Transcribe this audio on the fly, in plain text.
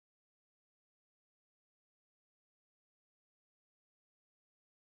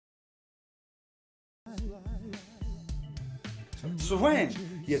So when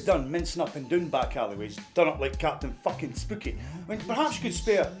you're done mincing up and down back alleyways, done up like Captain fucking Spooky, I mean, perhaps you could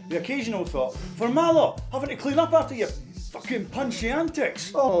spare the occasional thought for my lot having to clean up after your fucking punchy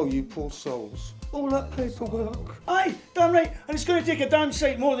antics. Oh, you poor souls. All that paperwork. Aye, damn right, and it's going to take a damn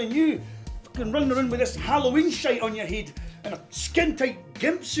sight more than you fucking running around with this Halloween shite on your head and a skin-tight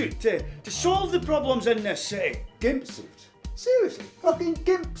gimp suit to solve the problems in this city. Gimp suit? Seriously? Fucking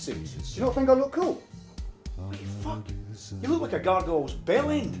gimp suit? Do you not think I look cool? What the fuck? You look like a gargoyle's bell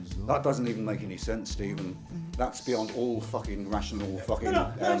end. That doesn't even make any sense, Stephen. That's beyond all fucking rational fucking...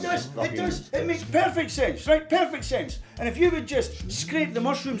 No, it does. It does. It makes perfect sense, right? Perfect sense. And if you would just scrape the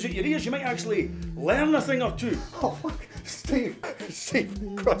mushrooms out your ears, you might actually learn a thing or two. Oh, fuck. Steve,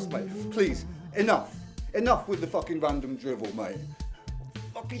 Christ, mate. Please, enough. Enough with the fucking random drivel, mate.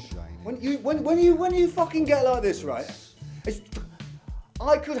 Fucking... When you fucking get like this, right?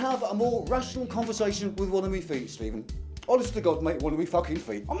 I could have a more rational conversation with one of my feet, Stephen. Honest to God, mate, one of me fucking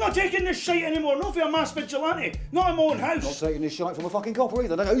feet. I'm not taking this shite anymore, not for a mass vigilante, not in my own house. Not taking this shite from a fucking copper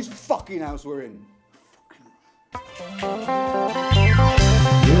either. I don't know whose fucking house we're in. You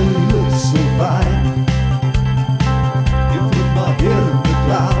look so fine. You put my head in the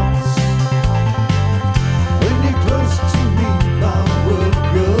clouds. When you're close to me, my world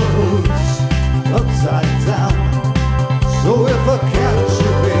goes upside down. So if I catch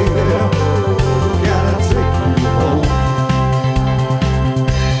you, baby, can I take you home?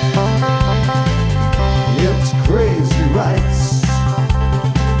 It's crazy, right?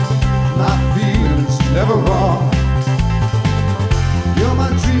 My feelings never wrong. You're my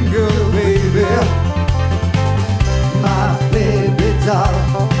dream girl, baby, my baby doll.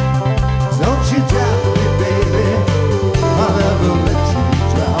 Don't you doubt me, baby, I'll never let you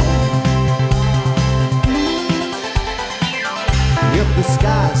drown. If the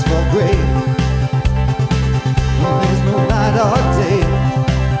skies fall grey, there's no night or day,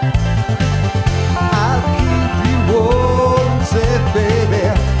 I'll keep you warm and safe, baby,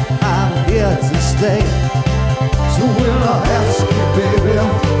 I'm here to stay.